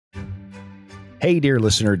Hey, dear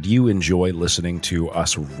listener, do you enjoy listening to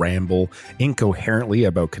us ramble incoherently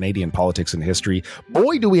about Canadian politics and history?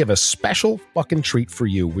 Boy, do we have a special fucking treat for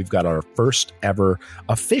you. We've got our first ever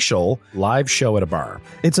official live show at a bar.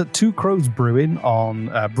 It's at Two Crows Brewing on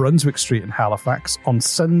Brunswick Street in Halifax on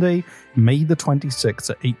Sunday, May the 26th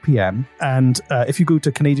at 8 p.m. And if you go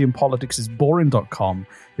to CanadianPoliticsIsBoring.com,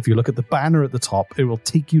 if you look at the banner at the top, it will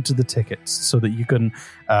take you to the tickets so that you can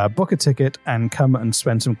book a ticket and come and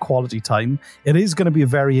spend some quality time. It is going to be a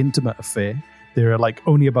very intimate affair. There are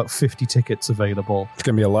only about 50 tickets available. It's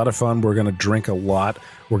going to be a lot of fun. We're going to drink a lot.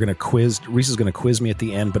 We're going to quiz. Reese is going to quiz me at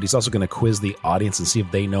the end, but he's also going to quiz the audience and see if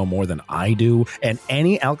they know more than I do. And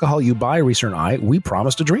any alcohol you buy, Reese and I, we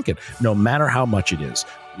promise to drink it, no matter how much it is.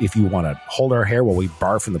 If you want to hold our hair while we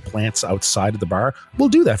barf from the plants outside of the bar, we'll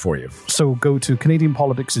do that for you. So go to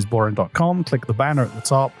CanadianPoliticsIsBoring.com, click the banner at the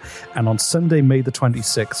top, and on Sunday, May the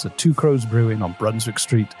 26th at Two Crows Brewing on Brunswick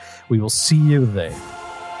Street, we will see you there.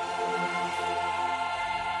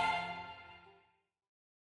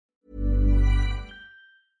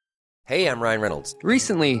 Hey, I'm Ryan Reynolds.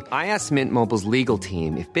 Recently, I asked Mint Mobile's legal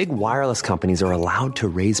team if big wireless companies are allowed to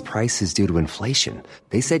raise prices due to inflation.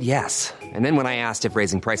 They said yes. And then when I asked if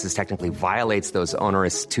raising prices technically violates those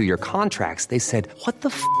onerous two-year contracts, they said, "What the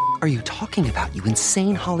f*** are you talking about, you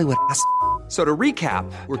insane Hollywood ass?" So to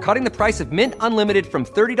recap, we're cutting the price of Mint Unlimited from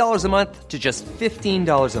 $30 a month to just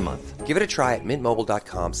 $15 a month. Give it a try at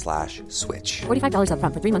mintmobile.com/switch. $45 up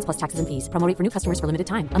front for 3 months plus taxes and fees. Promo rate for new customers for limited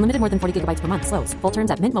time. Unlimited more than 40 gigabytes per month. Slows full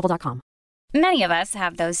terms at mintmobile.com. Many of us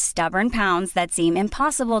have those stubborn pounds that seem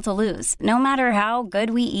impossible to lose, no matter how good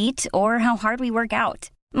we eat or how hard we work out.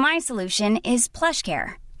 My solution is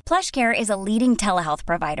PlushCare. PlushCare is a leading telehealth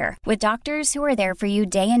provider with doctors who are there for you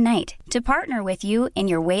day and night to partner with you in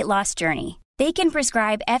your weight loss journey. They can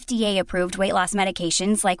prescribe FDA-approved weight loss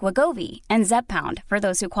medications like Wegovy and Zepbound for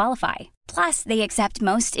those who qualify. Plus, they accept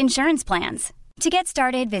most insurance plans. To get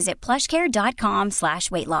started, visit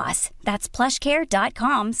plushcare.com/weight loss. That's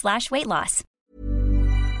plushcare.com/weight loss.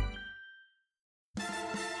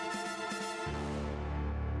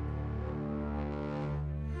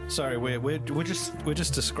 Sorry, we're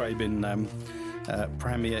just describing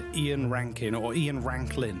Premier Ian Rankin, or Ian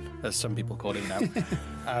Ranklin, as some people call him now,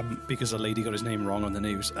 because a lady got his name wrong on the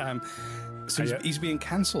news. So he's being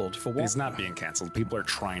cancelled for what? He's not being cancelled. People are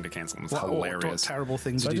trying to cancel him. It's hilarious. What terrible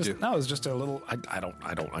thing did he do? No, it's just a little. I don't.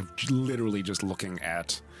 I'm literally just looking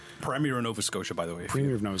at Premier of Nova Scotia, by the way.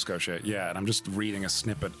 Premier of Nova Scotia. Yeah, and I'm just reading a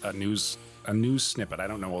snippet, a news snippet. I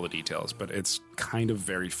don't know all the details, but it's kind of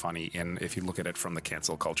very funny if you look at it from the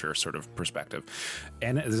cancel culture sort of perspective.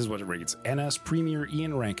 And this is what it reads: NS Premier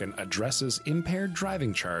Ian Rankin addresses impaired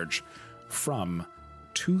driving charge from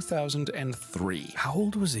 2003. How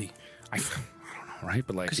old was he? I don't know, right?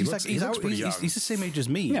 But he looks pretty young. He's the same age as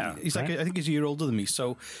me. Yeah, he's right? I think he's a year older than me.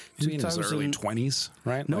 So he's in his early 20s,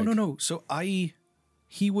 right? No. So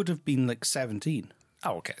he would have been 17.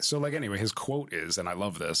 Oh, okay. So anyway, his quote is, and I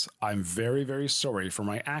love this: "I'm very, very sorry for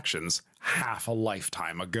my actions half a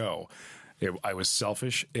lifetime ago. I was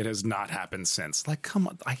selfish. It has not happened since." Come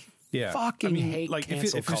on. I fucking hate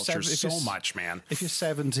cancel culture so much, man. If you're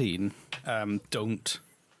 17, don't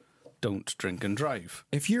drink and drive.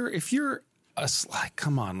 If you're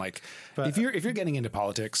come on, if you're getting into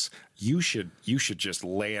politics, you should just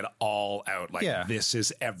lay it all out. This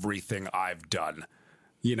is everything I've done.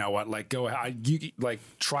 You know what? Go ahead.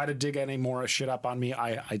 Try to dig any more shit up on me.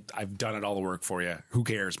 I've done it all the work for you. Who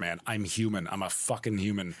cares, man? I'm human. I'm a fucking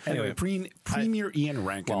human. Anyway, Premier Ian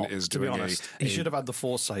Rankin is doing, to be honest, he should have had the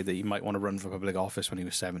foresight that he might want to run for public office when he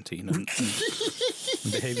was 17 and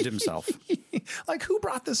behaved himself. Who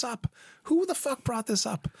brought this up? Who the fuck brought this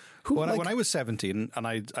up? When I was 17 and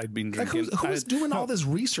I'd been drinking, who was doing all this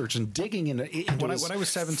research and digging into when I was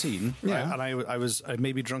 17, and I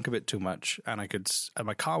maybe drunk a bit too much, and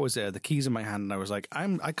my car was there, the keys in my hand, and I was like,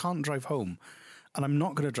 I can't drive home. And I'm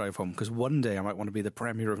not going to drive home because one day I might want to be the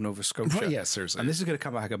Premier of Nova Scotia. Right, yeah, seriously. And this is going to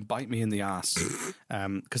come back and bite me in the ass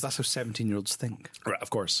because that's how 17-year-olds think. Right, of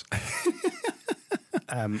course.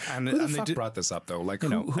 Who the fuck brought this up, though?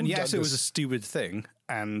 Who and yes, it was a stupid thing,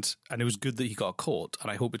 and it was good that he got caught,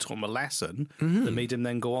 and I hope it taught him a lesson that made him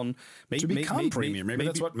then go on to become Premier. Maybe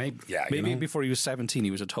that's what made. Yeah, maybe before he was 17,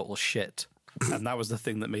 he was a total shit, and that was the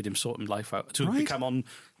thing that made him sort his life out to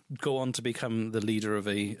go on to become the leader of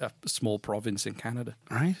a small province in Canada.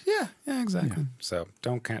 Right? Yeah, exactly. Yeah. So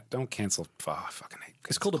don't cancel. Oh, fucking hate.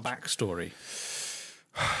 It's called a backstory.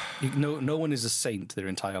 No one is a saint their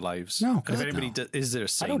entire lives. No, and if anybody is there a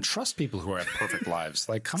saint? I don't trust people who have perfect lives.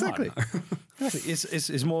 Come on.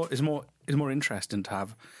 It's more interesting to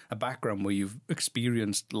have a background where you've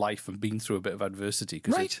experienced life and been through a bit of adversity.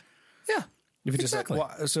 Right. Yeah. If you're just like,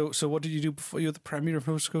 what, so what did you do before you were the Premier of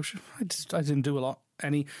Nova Scotia? I didn't do a lot.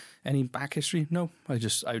 Any back history? No. I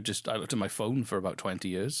looked at my phone for about 20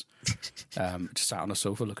 years. Just sat on a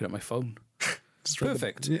sofa looking at my phone. It's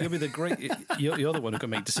perfect. You'll be the great. You're the one who can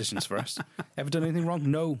make decisions for us. Ever done anything wrong?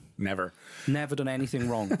 No. Never done anything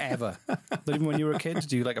wrong ever. Not even when you were a kid.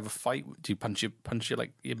 Do you like have a fight? Do you punch your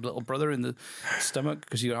like your little brother in the stomach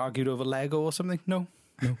because you argued over Lego or something? No.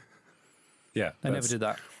 Yeah, I never did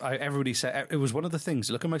that. Everybody said it was one of the things.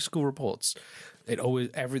 Look at my school reports. They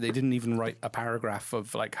didn't even write a paragraph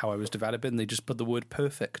of like how I was developing. They just put the word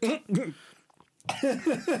perfect. And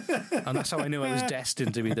that's how I knew I was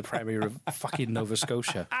destined to be the Premier of fucking Nova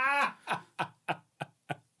Scotia.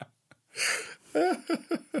 The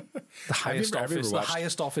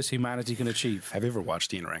highest office humanity can achieve. Have you ever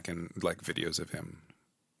watched Ian Rankin like videos of him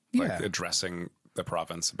addressing the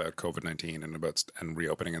province about COVID-19 and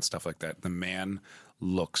reopening and stuff like that? The man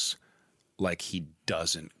looks like he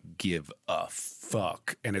doesn't give a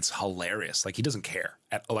fuck, and it's hilarious. Like he doesn't care.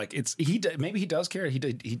 Maybe he does care. He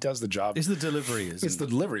does the job. It's the delivery. It's the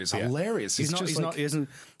delivery. It's hilarious. He's not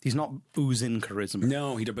oozing charisma.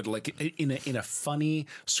 No, but like in a funny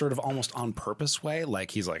sort of almost on purpose way.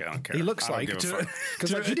 Like he's like, I don't care. He looks like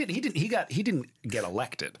because like he didn't get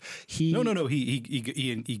elected. No.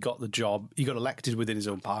 He got the job. He got elected within his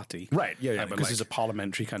own party. Right. Yeah. Because it's a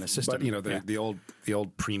parliamentary kind of system. But the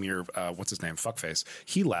old premier, what's his name, fuckface.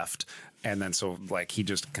 He left. And then so like he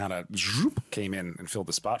just kind of came in and filled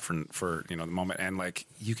the spot for the moment, and like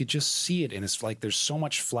you could just see it, and it's like there's so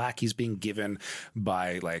much flack he's being given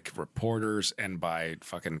by like reporters and by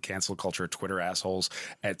fucking cancel culture Twitter assholes,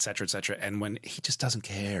 et cetera, and when he just doesn't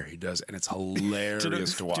care, he does, and it's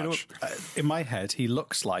hilarious to watch. In my head, he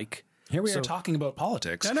looks like. Here we are talking about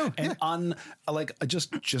politics. I know. And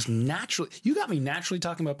just naturally, you got me naturally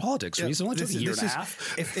talking about politics. Yeah, it only took a year and a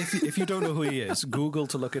half. If you don't know who he is, Google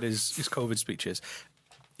to look at his COVID speeches.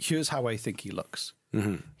 Here's how I think he looks.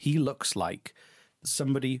 Mm-hmm. He looks like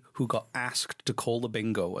somebody who got asked to call the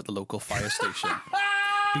bingo at the local fire station.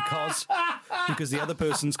 Because the other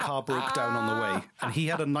person's car broke down on the way, and he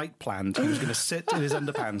had a night planned. He was going to sit in his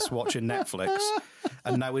underpants watching Netflix,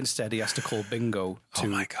 and now instead he has to call bingo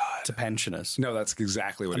to pensioners. No, that's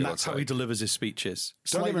exactly what he looks like. And that's how he delivers his speeches.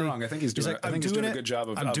 Don't get me wrong. I think he's doing a good job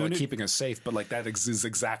of keeping us safe, but like that is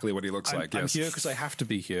exactly what he looks like. I'm here because I have to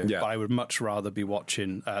be here, but I would much rather be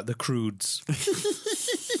watching the Croods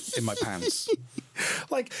in my pants.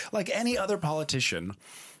 Like any other politician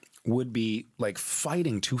would be like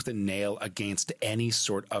fighting tooth and nail against any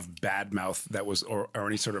sort of bad mouth that was or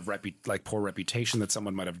any sort of poor reputation that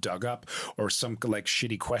someone might have dug up, or some like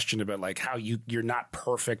shitty question about like how you're not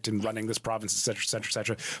perfect in running this province,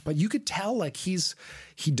 etc. But you could tell like he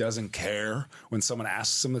doesn't care when someone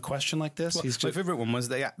asks him the question like this. Well, my favorite one was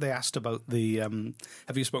they asked about the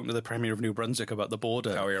have you spoken to the Premier of New Brunswick about the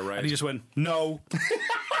border? Oh yeah, right. And he just went, no.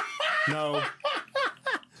 No.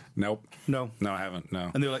 Nope. No, I haven't.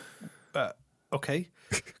 No. And they were like, okay.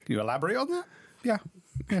 Can you elaborate on that? Yeah.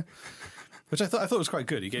 Which I thought was quite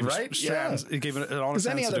good. He gave he gave an honest answer. Because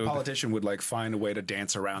any other politician would like find a way to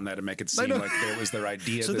dance around that and make it seem like it was their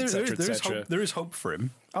idea, so etc. There is hope for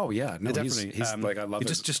him. Oh yeah, no, definitely. He's like, I love it.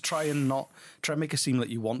 Just try and make it seem like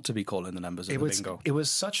you want to be calling the numbers of the bingo. It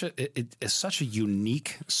was such a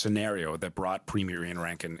unique scenario that brought Premier Ian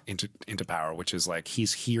Rankin into power, which is like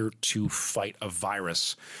he's here to fight a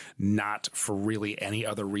virus, not for really any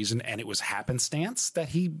other reason. And it was happenstance that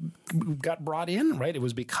he got brought in, right? It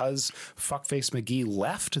was because Fuckface McGee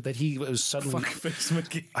left that he was suddenly. Fuckface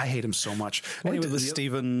McGee. I hate him so much. Anyway, with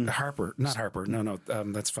Stephen Harper, not Harper. No.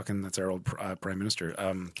 That's our old prime minister.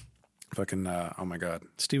 Oh my God,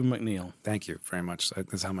 Stephen McNeil. Thank you very much.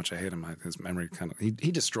 That's how much I hate him. His memory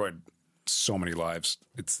he destroyed so many lives.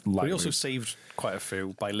 But he also saved quite a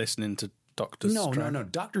few by listening to Dr. Strang. No.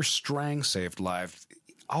 Dr. Strang saved lives.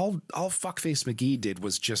 All Fuckface McGee did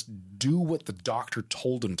was just do what the doctor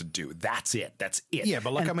told him to do. That's it. Yeah,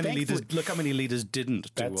 but look how many leaders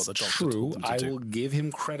didn't do what the doctor told them to do. I will give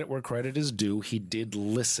him credit where credit is due. He did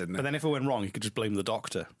listen. But then if it went wrong, he could just blame the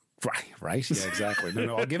doctor. Right. Yeah, exactly.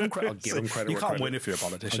 No, I'll give him credit. You can't win if you're a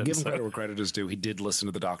politician. I'll give him credit where credit is due. He did listen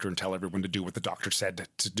to the doctor and tell everyone to do what the doctor said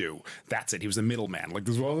to do. That's it. He was the middleman. Like,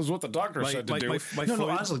 this is what the doctor said to do.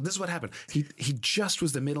 Honestly, this is what happened. He just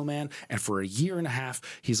was the middleman, and for a year and a half,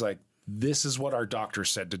 he's like, this is what our doctor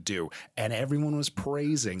said to do. And everyone was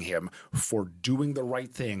praising him for doing the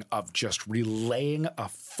right thing of just relaying a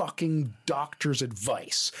fucking doctor's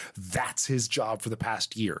advice. That's his job for the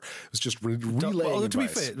past year. It was just relaying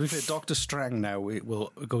advice. To be fair, Dr. Strang now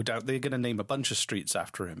will go down. They're going to name a bunch of streets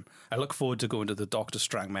after him. I look forward to going to the Dr.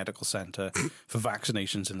 Strang Medical Center for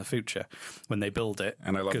vaccinations in the future when they build it.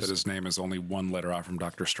 And I love that his name is only one letter off from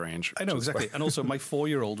Doctor Strange. I know, exactly. And also, my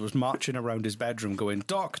 4-year-old was marching around his bedroom going,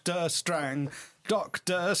 Dr. Strang,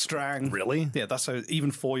 Dr. Strang. Really? Yeah, that's how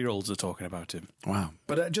even 4-year-olds are talking about him. Wow.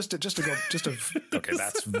 But okay,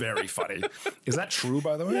 that's very funny. Is that true,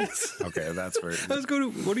 by the way? Yes. Okay, that's very... I was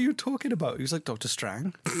going, what are you talking about? He was like, Dr.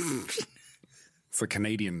 Strang. It's a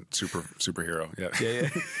Canadian superhero. Yeah.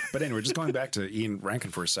 But anyway, just going back to Ian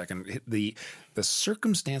Rankin for a second, the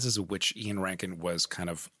circumstances of which Ian Rankin was kind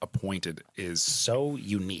of appointed is so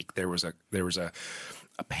unique. There was a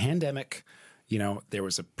pandemic. You know, there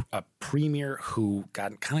was a premier who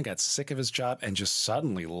got sick of his job and just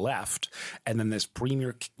suddenly left, and then this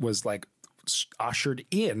premier was like ushered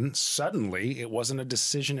in suddenly. It wasn't a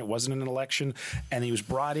decision, it wasn't an election, and he was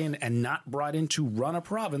brought in, and not brought in to run a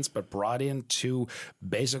province, but brought in to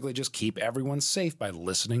basically just keep everyone safe by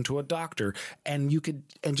listening to a doctor. And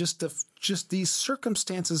just these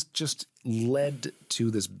circumstances just led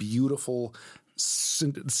to this beautiful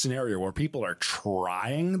scenario where people are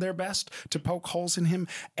trying their best to poke holes in him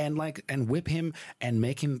and whip him and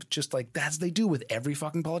make him just like, as they do with every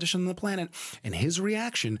fucking politician on the planet. And his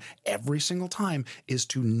reaction every single time is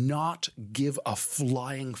to not give a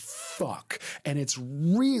flying fuck. And it's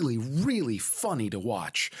really, really funny to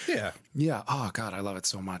watch. Yeah. Yeah. Oh God, I love it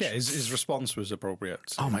so much. Yeah. His response was appropriate.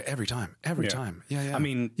 So. Oh my, every time. Yeah. I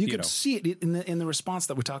mean, you could see it in the response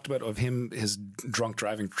that we talked about of his drunk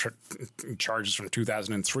driving charges from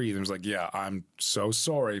 2003. It was like, yeah, I'm so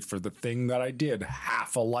sorry for the thing that I did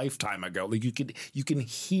half a lifetime ago. Like you can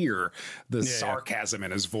hear the sarcasm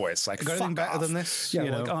in his voice. Like, got anything better than this? Yeah,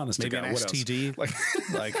 like honest maybe to God, an STD. Like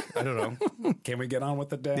I don't know. Can we get on with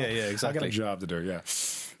the day? Yeah, exactly. I got a job to do. Yeah.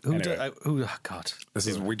 God.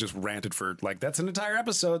 We just ranted for that's an entire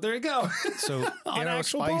episode. There you go. So on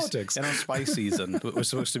actual politics. In our spy season, it was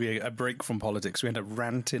supposed to be a break from politics. We ended up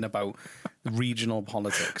ranting about regional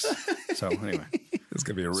politics. So anyway, it's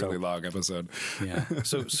gonna be a really long episode. Yeah.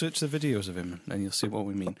 So search the videos of him and you'll see what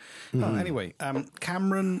we mean. Anyway,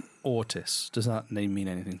 Cameron Ortis. Does that name mean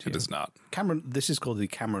anything to you? It does not. Cameron. This is called the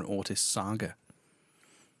Cameron Ortis saga.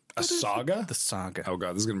 A saga? The saga. Oh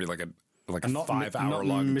God, this is gonna be like a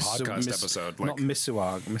 5-hour-long podcast episode. Not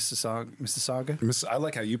Mississauga. I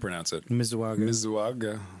like how you pronounce it.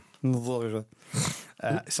 Mississauga.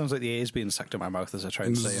 It sounds like the A is being sucked in my mouth as I try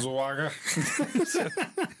and say it.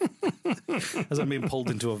 As I'm being pulled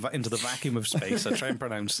into the vacuum of space, I try and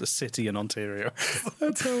pronounce a city in Ontario.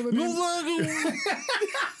 That's how it is.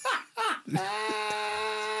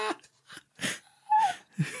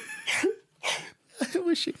 I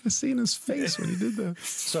wish you could have seen his face when he did that.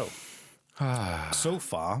 So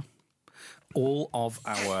far, all of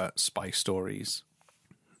our spy stories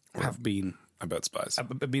have been about spies.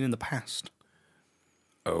 Have been in the past.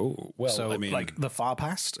 Oh, well, so, I mean, like the far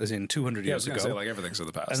past, as in 200 years ago. Say, like everything's in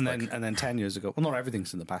the past, and then 10 years ago. Well, not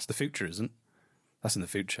everything's in the past. The future isn't. That's in the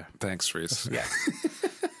future. Thanks, Reese. Yeah.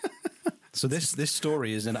 So this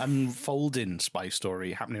story is an unfolding spy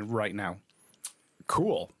story happening right now.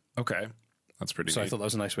 Cool. Okay. That's pretty neat. I thought that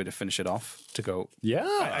was a nice way to finish it off, to go, yeah.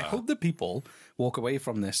 I hope that people walk away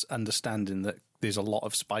from this understanding that there's a lot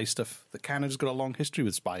of spy stuff, that Canada's got a long history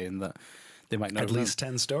with spying, that they might not At least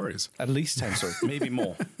 10 stories. At least 10 stories. Maybe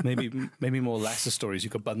more. Maybe more lesser stories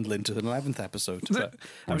you could bundle into an 11th episode. But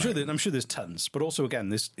I'm sure there's tons. But also,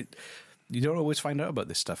 again, you don't always find out about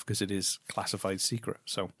this stuff because it is classified secret.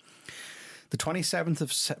 So the 27th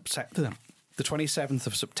of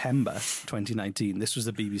September 2019, this was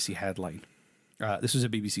the BBC headline. This was a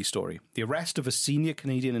BBC story. The arrest of a senior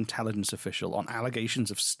Canadian intelligence official on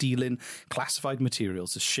allegations of stealing classified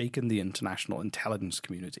materials has shaken the international intelligence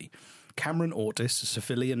community. Cameron Ortis, a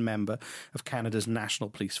civilian member of Canada's National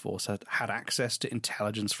Police Force, had access to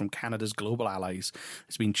intelligence from Canada's global allies,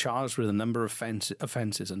 has been charged with a number of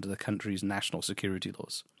offences under the country's national security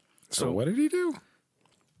laws. So what did he do?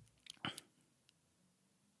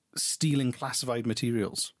 Stealing classified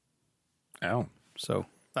materials. Oh. So...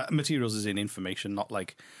 materials is in information, not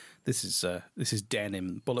like this is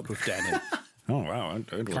denim, bulletproof denim. Oh wow!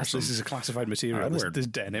 This is a classified material. There's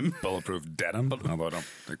denim, bulletproof denim. Although I don't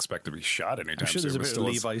expect to be shot anytime I'm sure soon. There's a bit of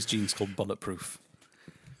Levi's jeans called bulletproof.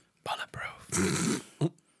 Bulletproof.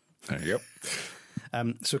 There you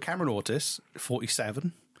go. So Cameron Ortis,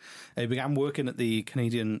 47, He began working at the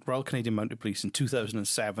Royal Canadian Mounted Police in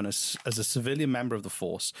 2007 as a civilian member of the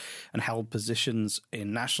force and held positions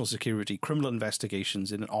in national security, criminal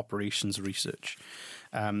investigations, and operations research.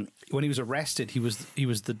 When he was arrested, he was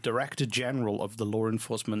the Director General of the law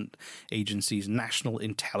enforcement agency's National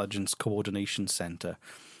Intelligence Coordination Center,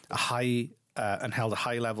 and held a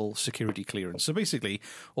high-level security clearance. So basically,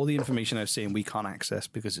 all the information I was saying we can't access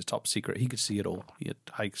because it's top secret, he could see it all. He had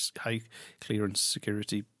high clearance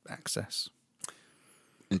security access.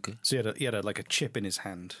 Okay. So he had a chip in his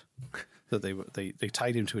hand that they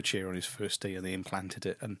tied him to a chair on his first day and they implanted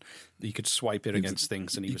it, and he could swipe it against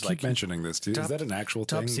things. And he was like, mentioning this. Is that an actual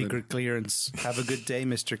top thing? secret clearance? Have a good day,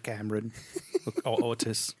 Mr. Cameron or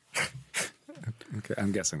Otis. Okay,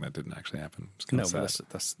 I'm guessing that didn't actually happen. No, but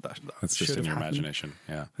that's just in your imagination.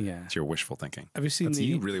 Yeah, it's your wishful thinking. Have you seen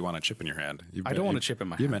you really want a chip in your hand? I don't want a chip in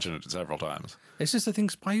my hand. You mentioned it several times. It's just the thing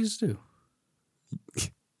spies do.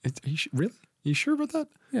 Really? You sure about that?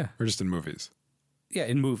 Yeah. Or just in movies? Yeah,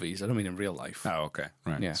 in movies. I don't mean in real life. Oh, okay.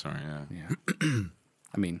 Right. Yeah. Sorry. Yeah.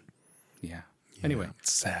 I mean, yeah. Anyway,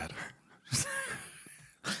 it's sad.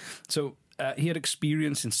 So he had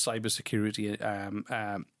experience in cybersecurity,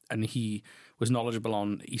 and he was knowledgeable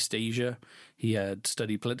on East Asia. He had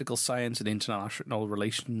studied political science and international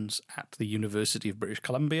relations at the University of British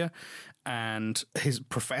Columbia, and his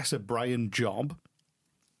professor Brian Job,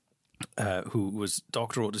 who was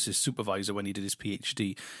Dr. Otis's supervisor when he did his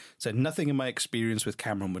PhD, said, "Nothing in my experience with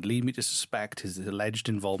Cameron would lead me to suspect his alleged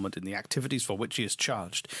involvement in the activities for which he is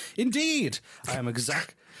charged. Indeed, I am the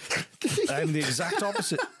exact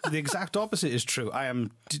opposite. The exact opposite is true. I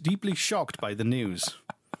am deeply shocked by the news."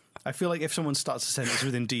 I feel like if someone starts a sentence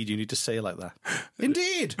with "indeed," you need to say it like that.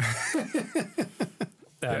 Indeed!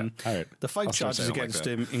 All right. The 5 charges against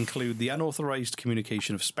him include the unauthorized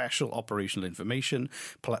communication of special operational information,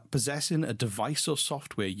 possessing a device or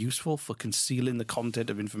software useful for concealing the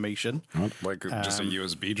content of information. What, like just a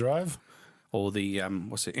USB drive? Or the,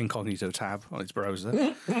 incognito tab on its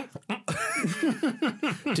browser.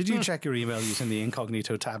 Did you check your email using the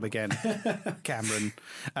incognito tab again, Cameron?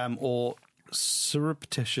 Or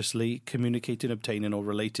surreptitiously communicating, obtaining, or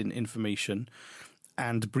relating information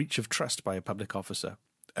and breach of trust by a public officer.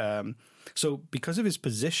 So because of his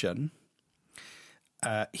position,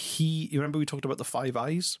 you remember we talked about the 5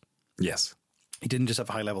 eyes? Yes. He didn't just have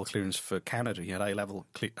high-level clearance for Canada. He had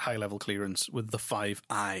high-level clearance with the 5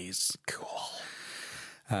 eyes. Cool.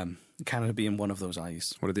 Canada being one of those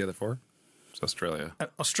eyes. What are the other 4? It's Australia.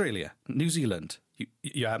 Australia, New Zealand,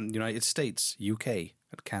 United States, UK,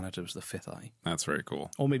 and Canada was the 5th eye. That's very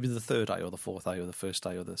cool. Or maybe the 3rd eye, or the 4th eye, or the 1st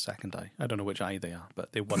eye, or the 2nd eye. I don't know which eye they are,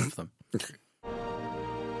 but they're one of them.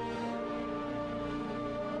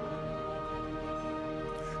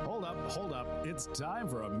 Hold up. It's time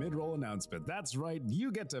for a mid-roll announcement. That's right.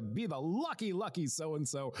 You get to be the lucky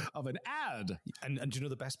so-and-so of an ad. And do you know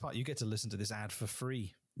the best part? You get to listen to this ad for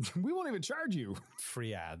free. We won't even charge you.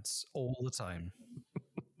 Free ads all the time.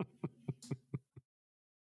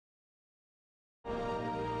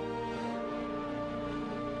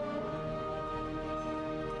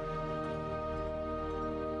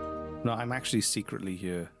 No, I'm actually secretly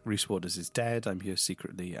here. Rhys Waters is dead. I'm here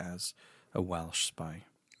secretly as a Welsh spy.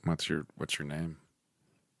 What's your name?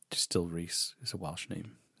 Just still Rhys. It's a Welsh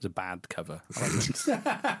name. It's a bad cover.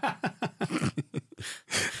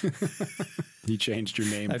 You changed your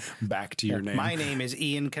name back to your name. My name is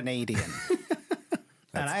Ian Canadian.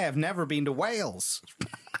 And I have never been to Wales.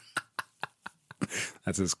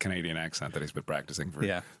 That's his Canadian accent that he's been practicing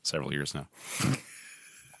for several years now.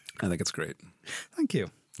 I think it's great. Thank you.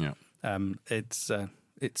 Yeah. It's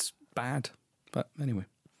bad, but anyway.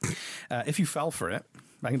 If you fell for it,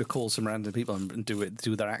 I'm going to call some random people and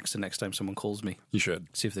do their accent next time someone calls me. You should.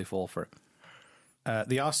 See if they fall for it.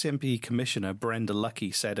 The RCMP Commissioner, Brenda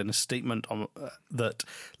Lucki, said in a statement that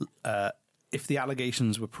if the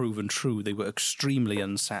allegations were proven true, they were extremely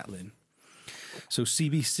unsettling. So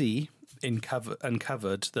CBC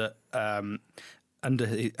uncovered that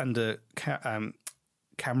under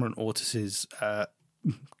Cameron Otis's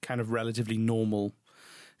kind of relatively normal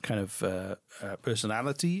kind of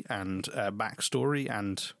personality and backstory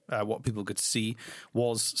and what people could see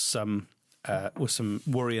was some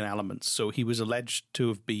worrying elements. So he was alleged to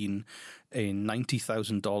have been in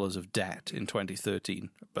 $90,000 of debt in 2013,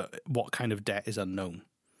 but what kind of debt is unknown.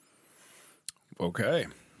 Okay.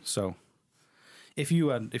 So if you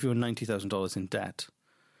were $90,000 in debt,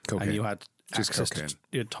 cocaine. And you had just access cocaine. to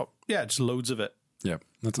your just loads of it. Yeah,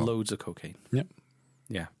 that's loads of cocaine. Yep.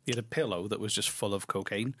 Yeah, he had a pillow that was just full of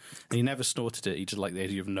cocaine, and he never snorted it. He just liked the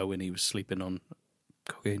idea of knowing he was sleeping on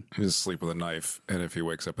Cocaine. He's asleep with a knife, and if he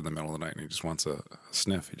wakes up in the middle of the night and he just wants a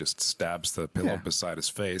sniff, he just stabs the pillow beside his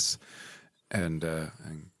face and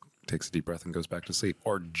takes a deep breath and goes back to sleep.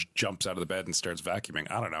 Or jumps out of the bed and starts vacuuming.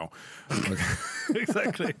 I don't know.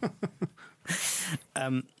 Exactly.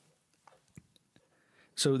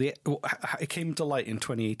 So it came to light in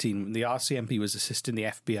 2018 when the RCMP was assisting the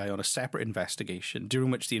FBI on a separate investigation,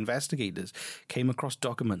 during which the investigators came across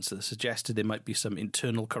documents that suggested there might be some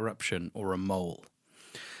internal corruption or a mole.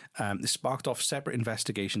 This sparked off a separate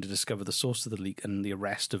investigation to discover the source of the leak and the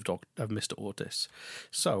arrest of Mr. Ortis.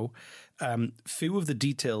 So, few of the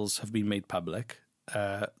details have been made public.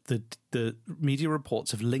 The media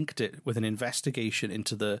reports have linked it with an investigation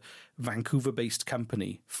into the Vancouver-based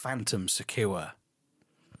company Phantom Secure,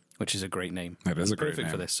 which is a great name. It is a great perfect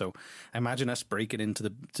name for this. So imagine us breaking into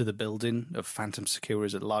the building of Phantom Secure,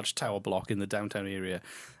 is a large tower block in the downtown area,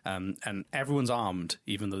 and everyone's armed,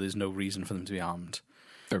 even though there's no reason for them to be armed.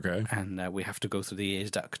 Okay. And we have to go through the air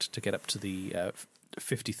duct to get up to the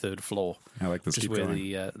 53rd floor. I like this. Which is where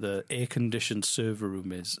the air-conditioned server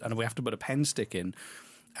room is. And we have to put a pen stick in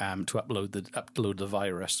to upload the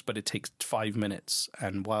virus, but it takes 5 minutes.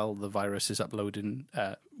 And while the virus is uploading,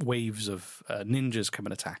 waves of ninjas come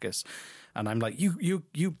and attack us. And I'm like, you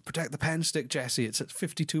protect the pen stick, Jesse. It's at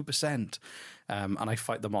 52%. And I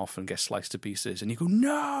fight them off and get sliced to pieces. And you go,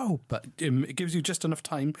 no! But it gives you just enough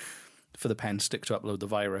time for the pen stick to upload the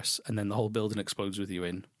virus, and then the whole building explodes with you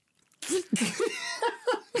in.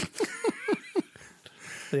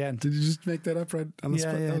 The end. Did you just make that up right on the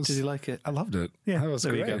spot? Yeah. Did you like it? I loved it. Yeah, that was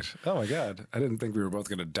there you great. Oh my god! I didn't think we were both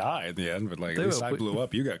going to die in the end, but at least I blew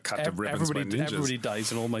up. You got cut to ribbons by ninjas. Everybody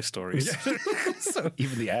dies in all my stories. So,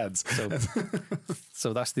 even the ads.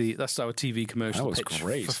 So that's our TV commercial. That was pitch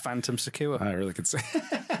greght for Phantom Secure. I really could say.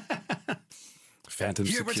 Phantom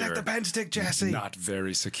Secure. You protect the pen stick, Jesse. Not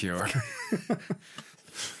very secure.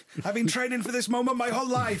 I've been training for this moment my whole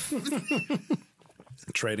life.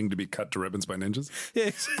 Training to be cut to ribbons by ninjas?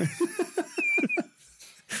 Yes.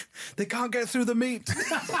 They can't get through the meat.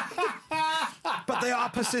 But they are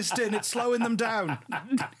persistent. It's slowing them down.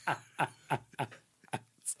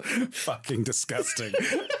 Fucking disgusting.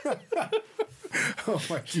 Oh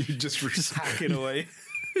my, you just hacking away.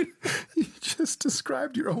 You just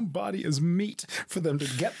described your own body as meat for them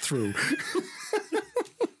to get through.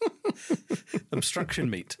 Obstruction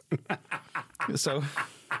meat. So.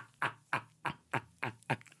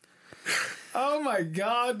 Oh my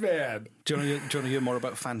god, man! Do you want to hear more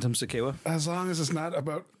about Phantom Secure? As long as it's not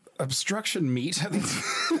about obstruction meat.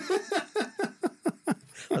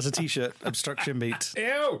 As a t-shirt, obstruction meat.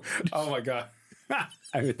 Ew! Oh my god.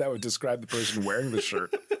 I mean, that would describe the person wearing the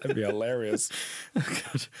shirt. That'd be hilarious.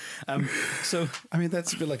 Good. So, I mean,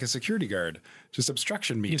 that's a bit like a security guard. Just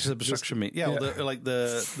obstruction meat. Just obstruction meat. Yeah, well, like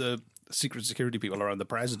the secret security people around the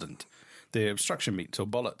president. The obstruction meat, so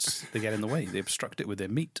bullets, they get in the way. They obstruct it with their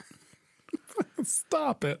meat.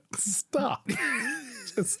 Stop it. Stop.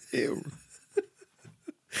 Just ew.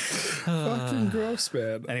 Fucking gross,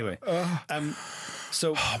 man. Anyway,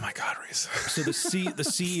 so oh my god, Reese. So the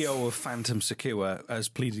CEO of Phantom Secure has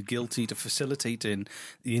pleaded guilty to facilitating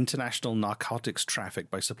the international narcotics traffic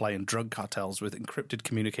by supplying drug cartels with encrypted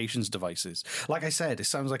communications devices. Like I said, it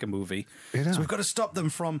sounds like a movie. So we've got to stop them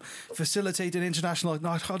from facilitating international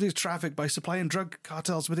narcotics traffic by supplying drug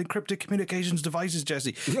cartels with encrypted communications devices.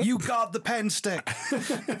 Jesse, you guard the pen stick.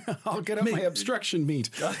 I'll get out my obstruction meat.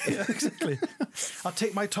 Yeah, exactly. I'll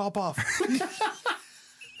take my top off.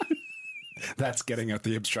 That's getting out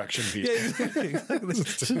the obstruction meat. Yeah, exactly.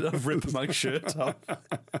 I'll rip my shirt off.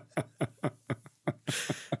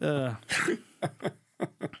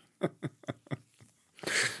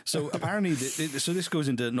 So apparently, so this goes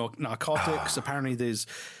into narcotics. Apparently, there's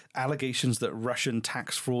allegations that Russian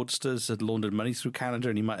tax fraudsters had laundered money through Canada,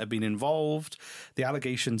 and he might have been involved. The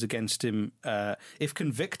allegations against him, if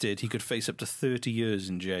convicted, he could face up to 30 years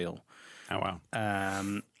in jail. Oh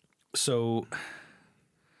wow! So.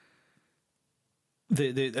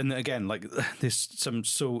 And again, like there's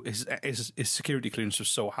his security clearance was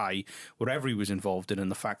so high, whatever he was involved in, and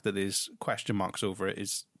the fact that there's question marks over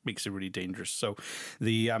it makes it really dangerous. So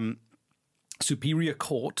the Superior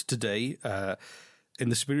Court today, in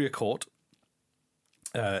the Superior Court,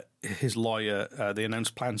 his lawyer, they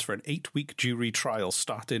announced plans for an 8-week jury trial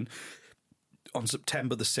starting on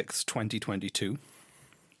September the 6th, 2022.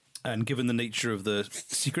 And given the nature of the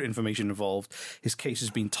secret information involved, his case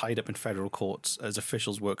has been tied up in federal courts as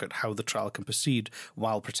officials work out how the trial can proceed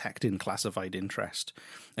while protecting classified interest.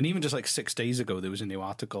 And even just like 6 days ago, there was a new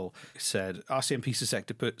article that said RCMP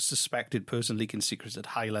suspected person leaking secrets at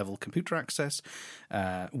high-level computer access.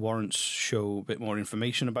 Warrants show a bit more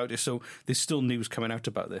information about it. So there's still news coming out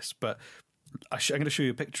about this. But I'm going to show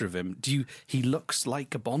you a picture of him. He looks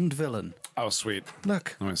like a Bond villain. Oh, sweet.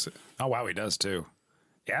 Look. Let me see. Oh, wow, he does too.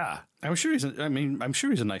 Yeah, I'm sure he's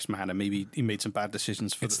a nice man, and maybe he made some bad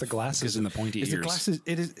decisions. It's the glasses and the pointy ears. The glasses,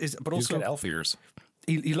 it is, but also he's got elf ears.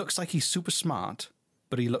 He looks like he's super smart,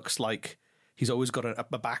 but he looks like he's always got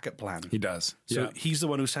a backup plan. He does. So he's the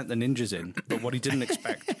one who sent the ninjas in, but what he didn't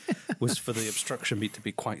expect was for the obstruction beat to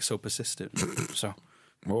be quite so persistent. So,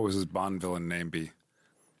 what was his Bond villain name be?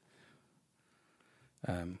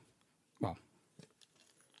 Well,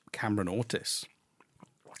 Cameron Otis.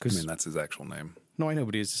 I mean, that's his actual name. No, I know,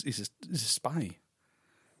 but he's a spy.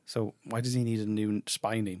 So why does he need a new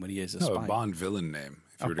spy name when he is a spy? A Bond villain name.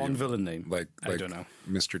 A Bond villain name? Like I don't know.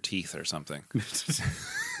 Mr. Teeth or something.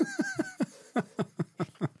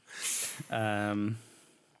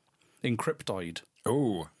 Encryptoid.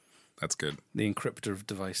 Oh, that's good. The encryptor of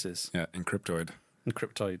devices. Yeah, Encryptoid.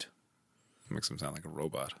 Encryptoid. Makes him sound like a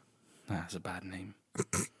robot. That's a bad name.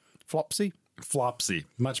 Flopsy? Flopsy.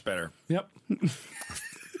 Much better. Yep.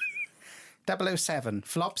 007.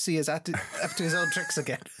 Flopsy is up to his old tricks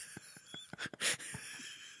again.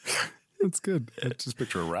 That's good. Just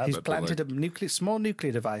picture a rabbit. He's planted a small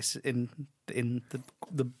nuclear device in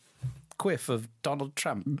the quiff of Donald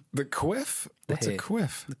Trump. The quiff? What's a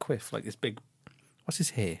quiff? The quiff, like this big. What's his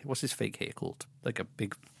hair? What's his fake hair called? Like a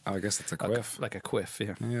big. Oh, I guess it's a quiff. Like a quiff,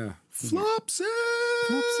 yeah. Yeah. Flopsy!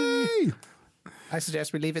 Flopsy! I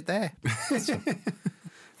suggest we leave it there.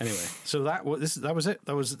 Anyway, so that was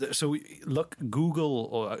it. So Google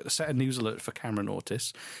or set a news alert for Cameron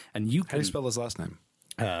Otis, and you can. How do you spell his last name?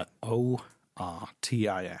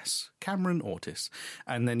 Ortis. Cameron Otis,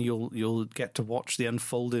 and then you'll get to watch the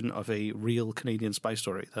unfolding of a real Canadian spy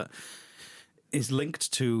story that is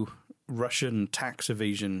linked to Russian tax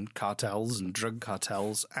evasion cartels and drug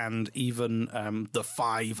cartels, and even the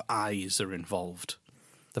Five Eyes are involved.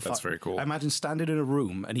 That's very cool. I imagine standing in a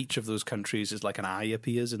room, and each of those countries is like an eye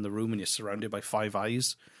appears in the room, and you're surrounded by five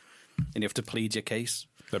eyes, and you have to plead your case.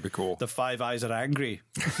 That'd be cool. The Five Eyes are angry.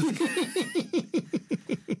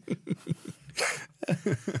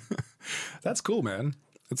 That's cool, man.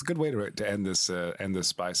 It's a good way to end this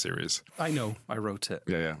spy series. I know. I wrote it.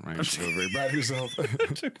 Yeah. Right. You feel very proud of yourself.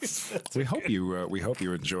 we hope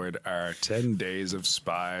you enjoyed our 10 days of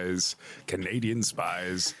spies, Canadian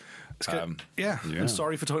spies. I'm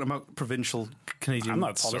sorry for talking about provincial Canadian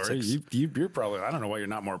politics. I'm not sorry. You're probably, I don't know why you're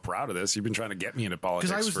not more proud of this. You've been trying to get me into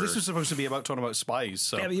politics. Because this was supposed to be about talking about spies.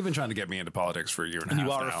 So. Yeah, but you've been trying to get me into politics for a year and a half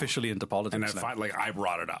you are now. officially into politics. And I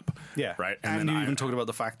brought it up. Yeah. Right. And you even talked about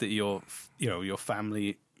the fact that your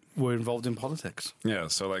family were involved in politics. Yeah.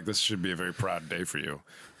 So this should be a very proud day for you.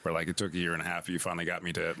 Where it took a year and a half, you finally got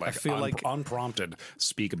me to unprompted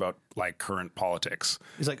speak about current politics.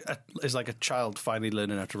 It's like a child finally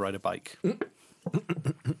learning how to ride a bike. And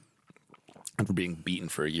for being beaten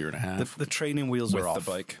for a year and a half. The training wheels are off.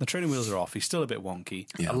 The bike. The training wheels are off. He's still a bit wonky.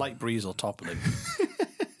 Yeah. A light breeze will topple him.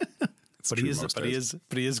 But he is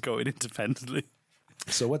going independently.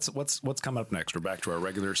 So what's coming up next? We're back to our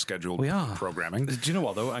regular scheduled programming. Do you know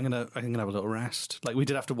what though? I'm gonna have a little rest. Like we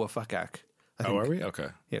did after Wafakak. Are we? Okay.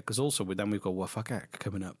 Yeah, because also we've got Wafakak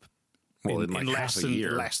coming up. Well, in less half a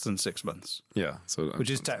year. Less than 6 months. Yeah. So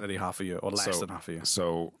which is technically half a year or less than half a year.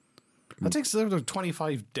 So that takes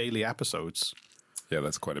 25 daily episodes. Yeah,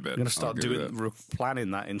 that's quite a bit. I'm going to start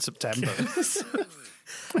planning that in September.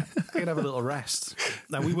 I can have a little rest.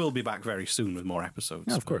 Now we will be back very soon with more episodes.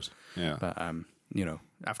 Yeah, of course. Yeah. But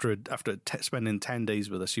after spending 10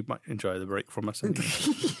 days with us, you might enjoy the break from us.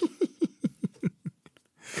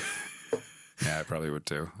 Yeah, I probably would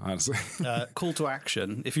too, honestly. Call to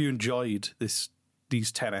action. If you enjoyed these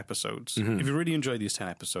 10 episodes, if you really enjoyed these 10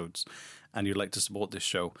 episodes and you'd like to support this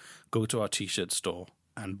show, go to our t-shirt store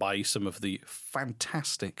and buy some of the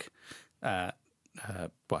fantastic, the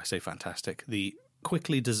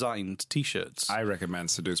quickly designed t-shirts. I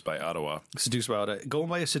recommend Seduced by Ottawa. Seduced by Ottawa. Go and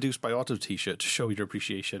buy a Seduced by Ottawa t-shirt to show your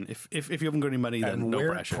appreciation. If you haven't got any money, then no pressure.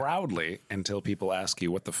 Wear it proudly until people ask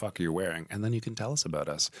you what the fuck you're wearing, and then you can tell us about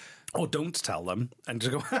us. Or don't tell them and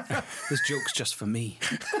just go, this joke's just for me.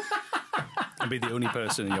 And be the only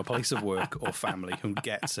person in your place of work or family who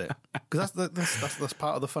gets it. Because that's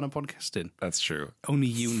part of the fun of podcasting. That's true. Only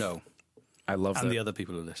you know. I love that. And the other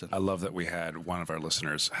people who listen. I love that we had one of our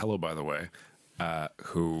listeners, hello by the way,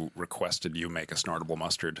 who requested you make a Snortable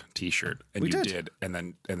Mustard T-shirt, and you did, and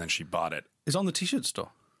then she bought it. It's on the T-shirt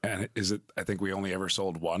store. And is it? I think we only ever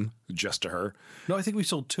sold one, just to her. No, I think we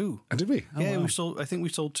sold two. Did we? Oh, yeah, wow. I think we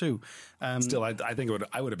sold two. Still, I think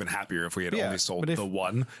I would have been happier if we had only sold the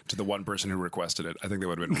one to the one person who requested it. I think that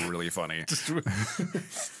would have been really funny.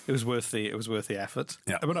 It was worth the effort.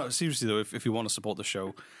 Yeah. But no, seriously though, if you want to support the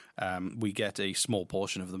show, we get a small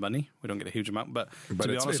portion of the money. We don't get a huge amount, but to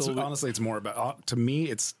be honest, honestly, it's more about. To me,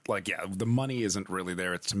 it's like the money isn't really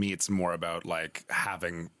there. To me, it's more about like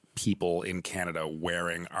having people in Canada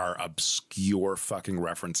wearing our obscure fucking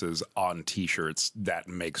references on T-shirts that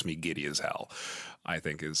makes me giddy as hell. I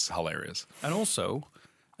think is hilarious. And also,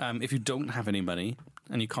 if you don't have any money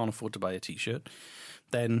and you can't afford to buy a T-shirt,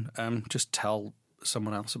 then just tell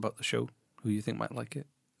someone else about the show who you think might like it.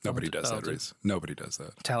 Nobody does that, Reese. Nobody does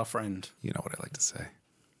that. Tell a friend. You know what I like to say.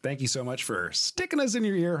 Thank you so much for sticking us in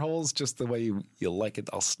your ear holes just the way you like it.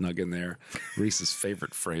 I'll snug in there. Reese's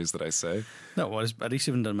favorite phrase that I say. No, well, at least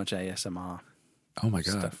you haven't done much ASMR. Oh my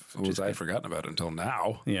God. I had forgotten about it until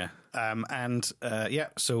now. Yeah.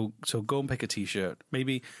 So go and pick a T-shirt.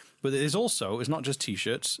 Maybe. But there's also, it's not just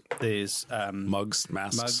T-shirts. There's mugs,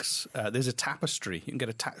 masks. There's a tapestry. You can get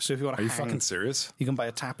a so if you want to Are you fucking serious? You can buy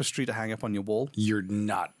a tapestry to hang up on your wall. You're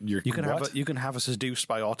not. You can have a Seduced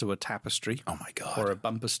by Ottawa tapestry. Oh my God. Or a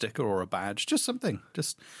bumper sticker or a badge. Just something.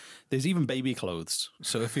 There's even baby clothes.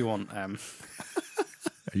 So if you want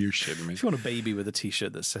Are you shitting me? If you want a baby with a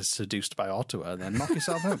T-shirt that says Seduced by Ottawa, then knock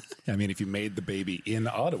yourself out. I mean, if you made the baby in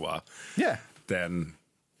Ottawa, then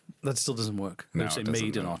that still doesn't work. No, say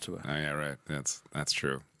made in Ottawa. Oh yeah, right. That's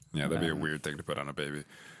true. Yeah, that'd be a weird thing to put on a baby.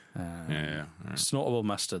 Yeah. Right. Snortable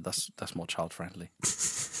mustard. That's more child friendly.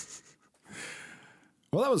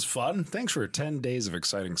 Well, that was fun. Thanks for 10 days of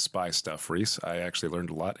exciting spy stuff, Reese. I actually learned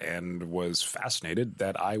a lot and was fascinated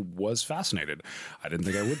that I was fascinated. I didn't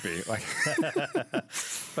think I would be.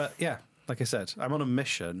 But yeah, like I said, I'm on a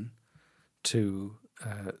mission to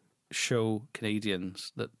show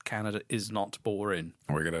Canadians that Canada is not boring.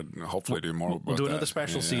 We're going to hopefully do more. We'll do another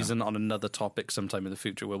special season on another topic sometime in the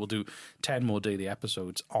future where we'll do 10 more daily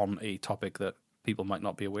episodes on a topic that people might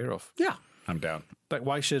not be aware of. Yeah. I'm down. Like,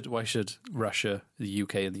 why should Russia, the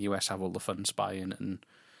UK, and the US have all the fun spying and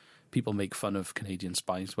people make fun of Canadian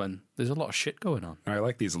spies when there's a lot of shit going on? I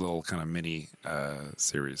like these little kind of mini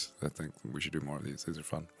series. I think we should do more of these. These are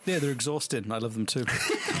fun. Yeah, they're exhausting. I love them too.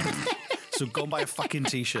 So go and buy a fucking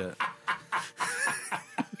T-shirt.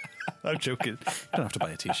 I'm joking. You don't have to buy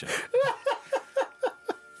a T-shirt.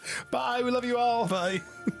 Bye. We love you all. Bye.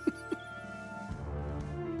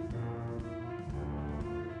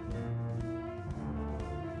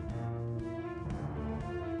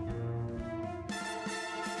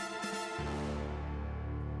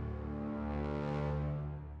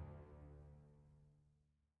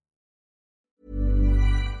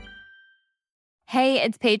 Hey,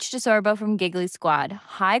 it's Paige DeSorbo from Giggly Squad.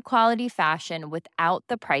 High quality fashion without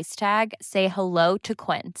the price tag. Say hello to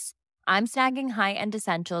Quince. I'm snagging high-end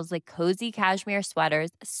essentials like cozy cashmere sweaters,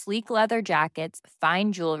 sleek leather jackets,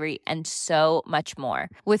 fine jewelry, and so much more.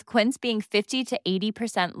 With Quince being 50 to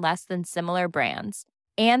 80% less than similar brands.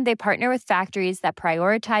 And they partner with factories that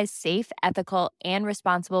prioritize safe, ethical, and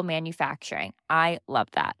responsible manufacturing. I love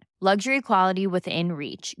that. Luxury quality within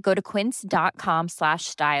reach. Go to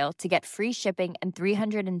quince.com/style to get free shipping and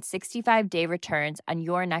 365-day returns on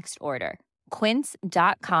your next order.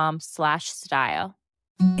 Quince.com/style.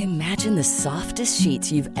 Imagine the softest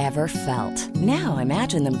sheets you've ever felt. Now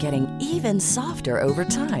imagine them getting even softer over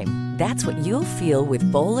time. That's what you'll feel with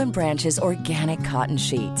Boll & Branch's organic cotton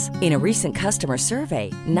sheets. In a recent customer survey,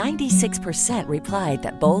 96% replied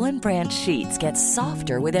that Boll & Branch sheets get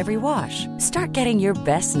softer with every wash. Start getting your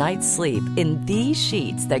best night's sleep in these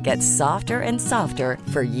sheets that get softer and softer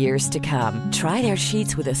for years to come. Try their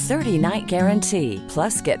sheets with a 30-night guarantee.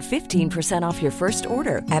 Plus, get 15% off your first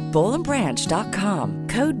order at bollandbranch.com.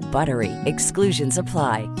 Code BUTTERY. Exclusions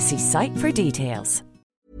apply. See site for details.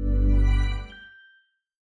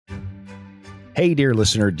 Hey, dear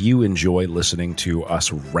listener, do you enjoy listening to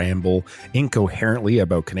us ramble incoherently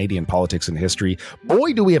about Canadian politics and history?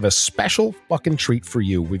 Boy, do we have a special fucking treat for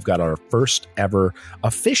you. We've got our first ever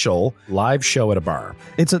official live show at a bar.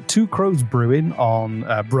 It's at Two Crows Brewing on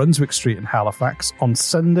Brunswick Street in Halifax on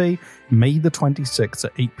Sunday, May the 26th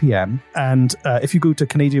at 8 p.m. And if you go to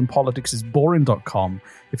CanadianPoliticsIsBoring.com,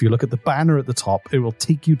 if you look at the banner at the top, it will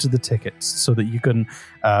take you to the tickets so that you can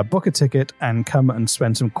book a ticket and come and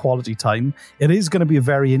spend some quality time. It is going to be a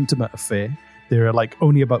very intimate affair There are like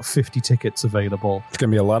only about 50 tickets available. It's going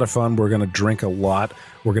to be a lot of fun. We're going to drink a lot.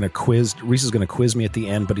 We're going to quiz. Reese is going to quiz me at the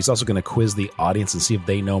end, but he's also going to quiz the audience and see if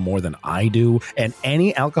they know more than I do. And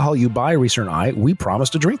any alcohol you buy, Reese and I, we promise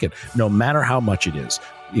to drink it, no matter how much it is.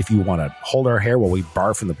 If you want to hold our hair while we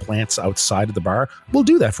barf from the plants outside of the bar, we'll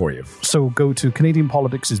do that for you. So go to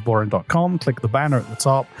CanadianPoliticsIsBoring.com, click the banner at the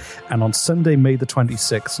top, and on Sunday, May the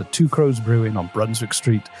 26th at Two Crows Brewing on Brunswick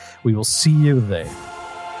Street, we will see you there.